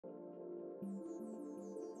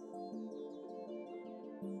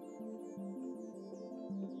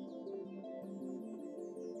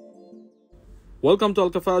Welcome to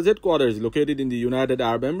Kafaah's headquarters located in the United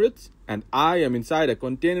Arab Emirates, and I am inside a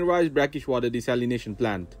containerized brackish water desalination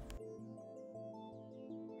plant.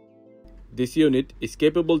 This unit is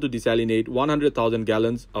capable to desalinate 100,000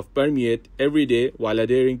 gallons of permeate every day while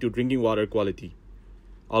adhering to drinking water quality.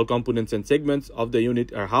 All components and segments of the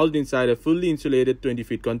unit are housed inside a fully insulated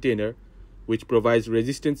 20-feet container, which provides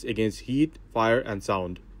resistance against heat, fire, and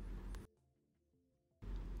sound.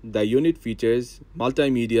 The unit features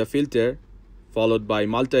multimedia filter, followed by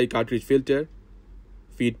multi-cartridge filter,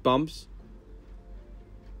 feed pumps,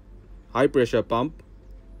 high-pressure pump,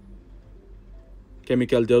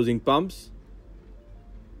 chemical dosing pumps,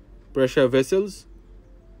 pressure vessels,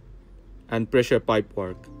 and pressure pipe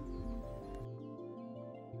work.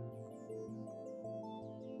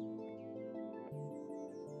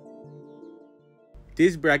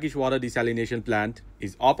 This brackish water desalination plant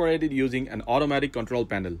is operated using an automatic control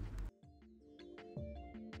panel.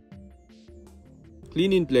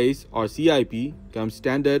 Clean in place or CIP comes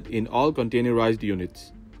standard in all containerized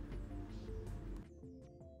units.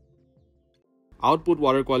 Output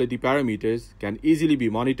water quality parameters can easily be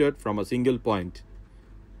monitored from a single point.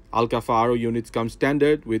 Kafaah units come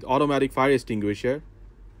standard with automatic fire extinguisher,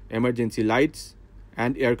 emergency lights,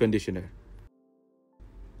 and air conditioner.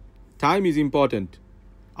 Time is important.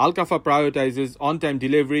 Kafaah prioritizes on-time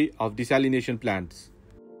delivery of desalination plants.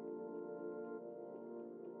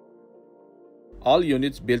 All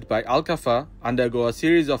units built by Kafaah undergo a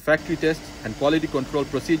series of factory tests and quality control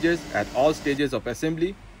procedures at all stages of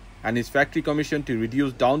assembly and is factory commissioned to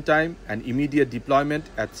reduce downtime and immediate deployment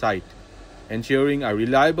at site, ensuring a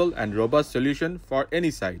reliable and robust solution for any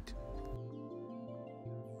site.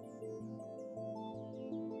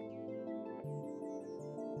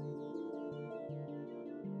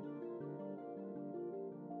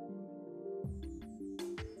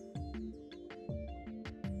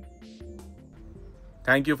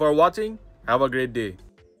 Thank you for watching. Have a great day.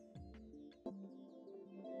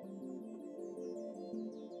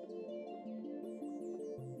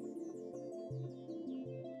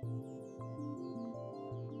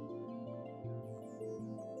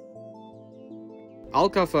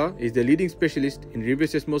 Kafaah is the leading specialist in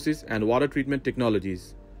reverse osmosis and water treatment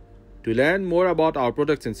technologies. To learn more about our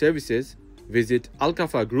products and services, visit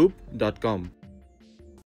alkafaahgroup.com.